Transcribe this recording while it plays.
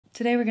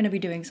Today we're going to be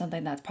doing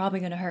something that's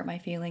probably going to hurt my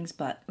feelings,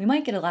 but we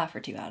might get a laugh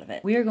or two out of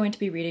it. We are going to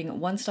be reading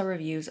 1-star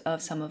reviews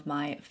of some of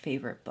my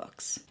favorite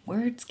books.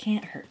 Words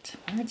can't hurt.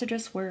 Words are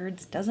just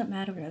words. Doesn't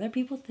matter what other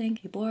people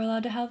think. People are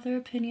allowed to have their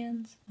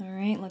opinions. All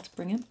right, let's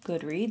bring up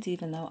Goodreads,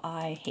 even though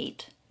I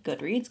hate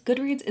Goodreads.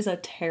 Goodreads is a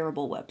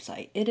terrible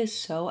website. It is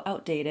so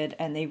outdated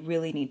and they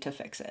really need to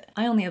fix it.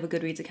 I only have a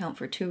Goodreads account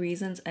for 2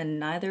 reasons, and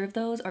neither of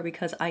those are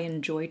because I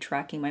enjoy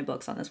tracking my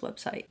books on this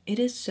website. It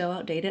is so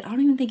outdated. I don't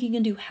even think you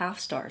can do half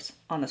stars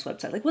on this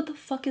website. Like, what the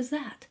fuck is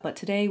that? But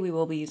today we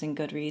will be using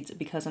Goodreads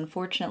because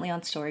unfortunately on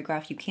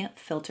Storygraph you can't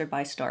filter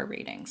by star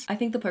ratings. I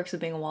think The Perks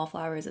of Being a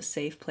Wallflower is a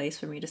safe place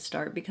for me to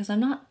start because I'm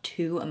not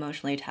too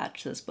emotionally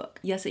attached to this book.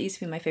 Yes, it used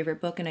to be my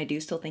favorite book and I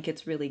do still think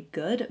it's really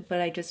good, but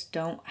I just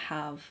don't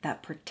have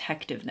that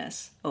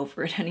protectiveness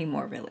over it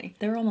anymore, really.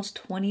 There are almost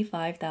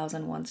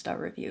 25,000 1-star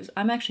reviews.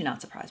 I'm actually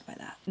not surprised by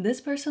that. This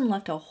person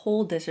left a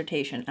whole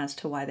dissertation as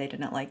to why they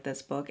didn't like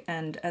this book,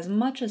 and as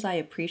much as I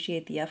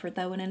appreciate the effort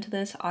that went into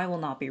this, I will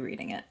not be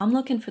reading it. I'm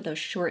looking for those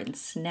short and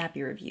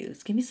snappy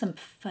reviews. Give me some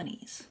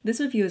funnies. This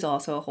review is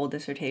also a whole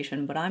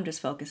dissertation, but I'm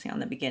just focusing on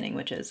the beginning,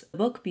 which is, the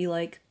book be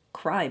like,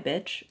 cry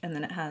bitch, and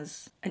then it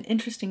has an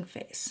interesting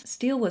face.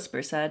 Steel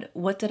Whisper said,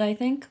 "What did I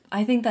think?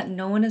 I think that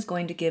no one is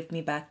going to give me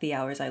back the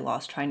hours I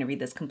lost trying to read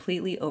this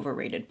completely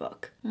overrated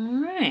book."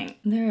 Alright,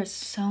 there are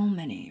so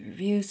many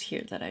reviews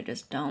here that I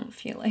just don't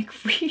feel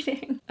like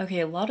reading.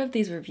 Okay, a lot of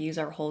these reviews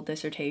are whole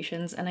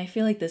dissertations, and I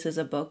feel like this is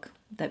a book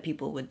that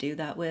people would do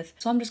that with.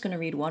 So I'm just gonna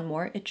read one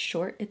more. It's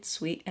short, it's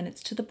sweet, and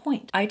it's to the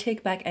point. I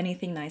take back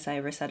anything nice I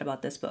ever said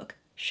about this book.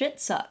 Shit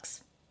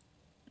sucks.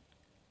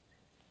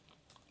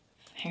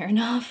 Fair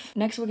enough.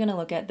 Next, we're gonna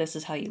look at This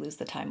Is How You Lose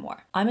the Time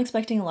War. I'm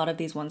expecting a lot of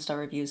these 1-star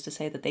reviews to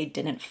say that they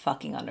didn't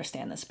fucking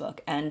understand this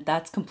book, and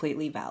that's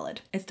completely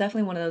valid. It's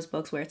definitely one of those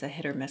books where it's a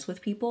hit or miss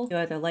with people. You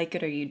either like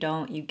it or you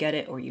don't, you get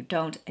it or you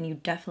don't, and you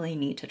definitely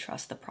need to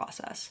trust the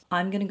process.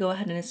 I'm gonna go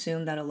ahead and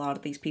assume that a lot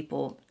of these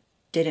people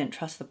didn't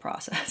trust the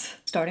process.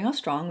 Starting off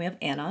strong, we have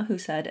Anna, who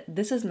said,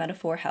 "This is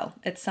metaphor hell.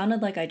 It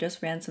sounded like I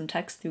just ran some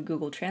text through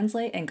Google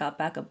Translate and got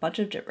back a bunch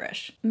of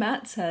gibberish."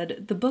 Matt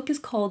said, "The book is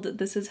called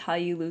This Is How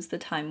You Lose the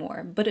Time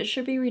War, but it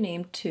should be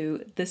renamed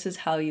to This Is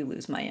How You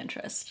Lose My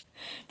Interest."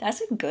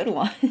 That's a good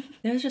one.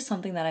 There's just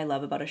something that I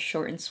love about a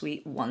short and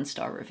sweet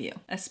 1-star review,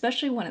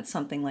 especially when it's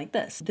something like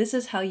this. This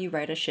is how you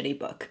write a shitty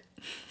book.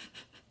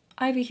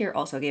 Ivy here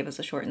also gave us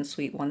a short and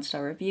sweet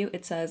 1-star review.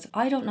 It says,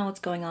 "I don't know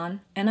what's going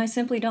on, and I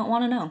simply don't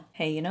want to know."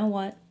 Hey, you know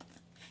what?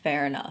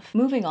 Fair enough.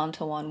 Moving on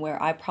to one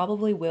where I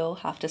probably will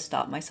have to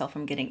stop myself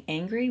from getting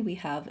angry, we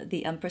have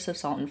The Empress of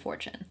Salt and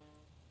Fortune.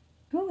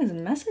 Who is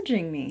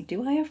messaging me?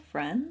 Do I have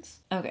friends?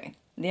 Okay.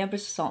 The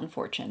Empress of Salt and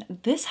Fortune.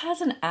 This has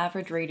an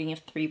average rating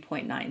of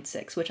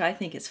 3.96, which I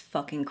think is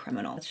fucking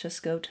criminal. Let's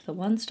just go to the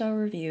 1-star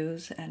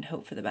reviews and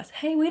hope for the best.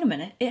 Hey, wait a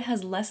minute. It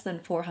has less than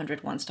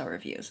 400 1-star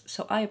reviews,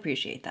 so I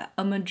appreciate that.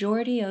 A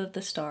majority of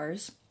the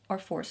stars are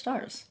 4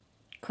 stars.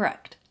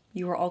 Correct.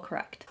 You are all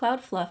correct.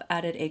 Cloud Fluff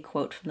added a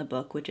quote from the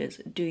book, which is,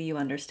 "Do you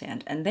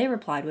understand?" And they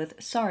replied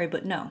with, "Sorry,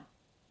 but no,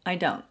 I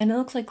don't." And it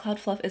looks like Cloud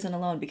Fluff isn't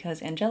alone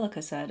because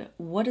Angelica said,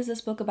 "What is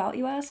this book about,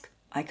 you ask?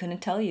 I couldn't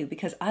tell you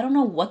because I don't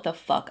know what the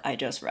fuck I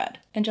just read."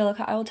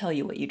 Angelica, I will tell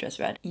you what you just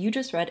read. You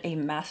just read a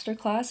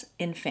masterclass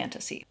in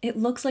fantasy. It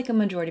looks like a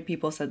majority of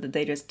people said that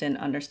they just didn't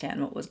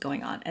understand what was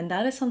going on, and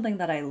that is something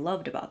that I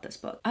loved about this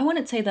book. I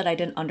wouldn't say that I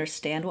didn't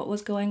understand what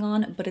was going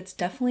on, but it's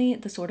definitely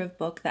the sort of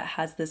book that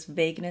has this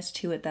vagueness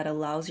to it that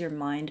allows your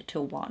mind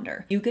to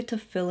wander. You get to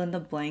fill in the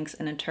blanks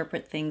and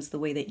interpret things the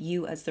way that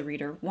you as the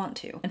reader want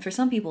to. And for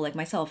some people like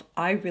myself,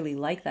 I really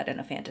like that in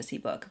a fantasy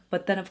book,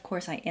 but then of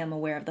course I am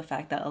aware of the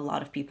fact that a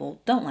lot of people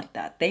don't like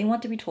that. They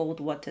want to be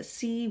told what to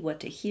see, what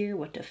to hear,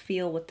 what to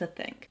feel, what to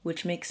think,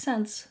 which makes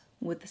sense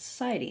with the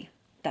society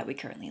that we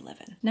currently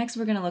live in. Next,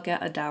 we're gonna look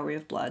at A Dowry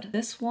of Blood.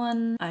 This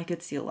one, I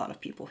could see a lot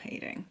of people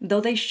hating.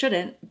 Though they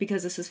shouldn't,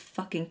 because this is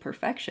fucking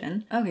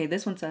perfection. Okay,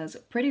 this one says,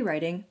 "Pretty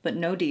writing, but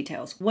no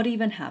details. What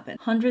even happened?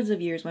 Hundreds of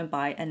years went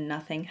by and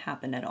nothing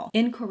happened at all."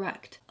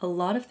 Incorrect. A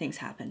lot of things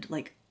happened,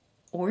 like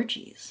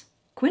orgies.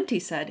 Quinty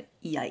said,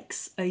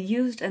 "Yikes. A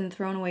used and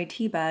thrown away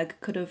tea bag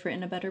could have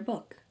written a better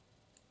book."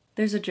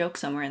 There's a joke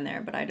somewhere in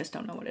there, but I just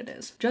don't know what it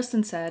is.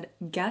 Justin said,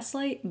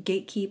 "Gaslight,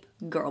 gatekeep,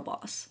 girl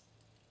boss."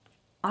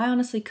 I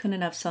honestly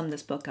couldn't have summed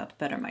this book up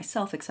better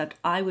myself, except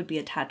I would be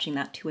attaching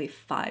that to a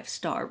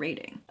 5-star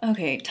rating.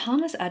 Okay,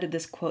 Thomas added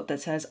this quote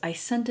that says, "I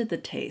scented the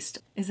taste."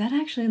 Is that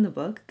actually in the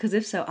book? Because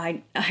if so,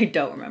 I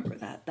don't remember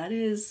that. That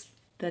is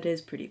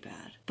pretty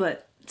bad.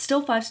 But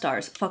still 5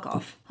 stars, fuck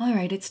off. All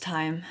right, it's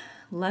time.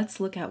 Let's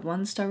look at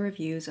 1-star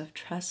reviews of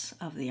Tress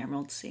of the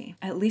Emerald Sea.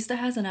 At least it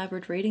has an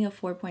average rating of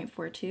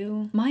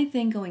 4.42. My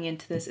thing going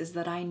into this is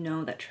that I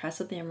know that Tress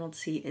of the Emerald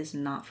Sea is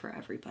not for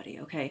everybody,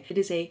 okay? It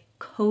is a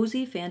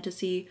cozy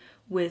fantasy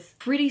with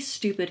pretty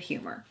stupid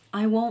humor.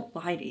 I won't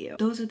lie to you.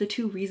 Those are the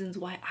two reasons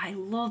why I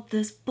love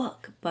this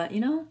book. But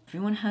you know,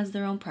 everyone has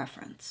their own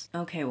preference.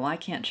 Okay, well I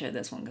can't share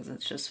this one because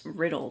it's just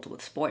riddled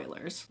with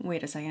spoilers.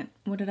 Wait a second.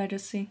 What did I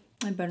just see?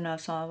 I better not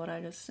have saw what I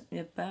just...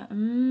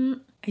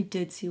 I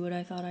did see what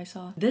I thought I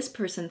saw. This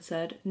person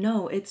said,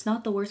 no, it's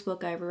not the worst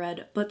book I ever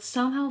read, but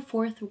somehow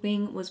Fourth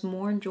Wing was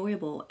more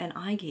enjoyable and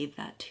I gave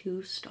that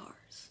 2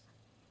 stars.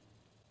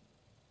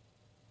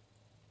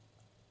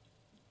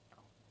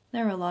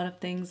 There are a lot of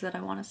things that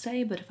I want to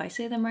say, but if I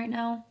say them right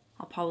now,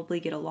 I'll probably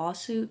get a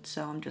lawsuit,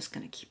 so I'm just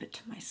gonna keep it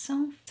to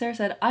myself. Sarah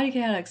said, I didn't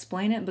get how to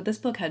explain it, but this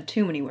book had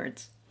too many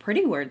words.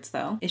 Pretty words,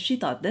 though. If she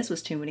thought this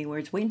was too many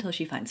words, wait until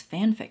she finds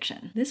fan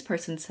fiction. This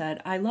person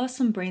said, I lost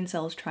some brain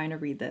cells trying to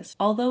read this.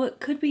 Although it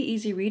could be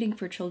easy reading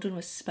for children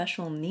with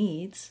special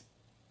needs.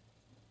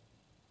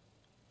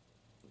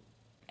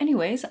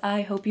 Anyways,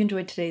 I hope you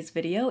enjoyed today's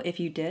video. If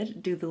you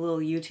did, do the little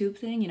YouTube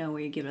thing, you know,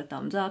 where you give it a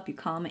thumbs up, you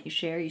comment, you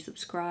share, you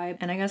subscribe,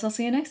 and I guess I'll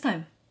see you next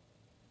time.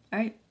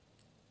 Alright.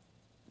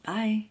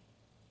 Bye.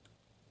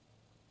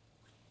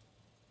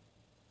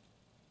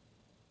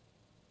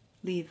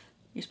 Leave.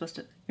 You're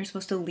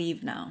supposed to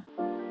leave now.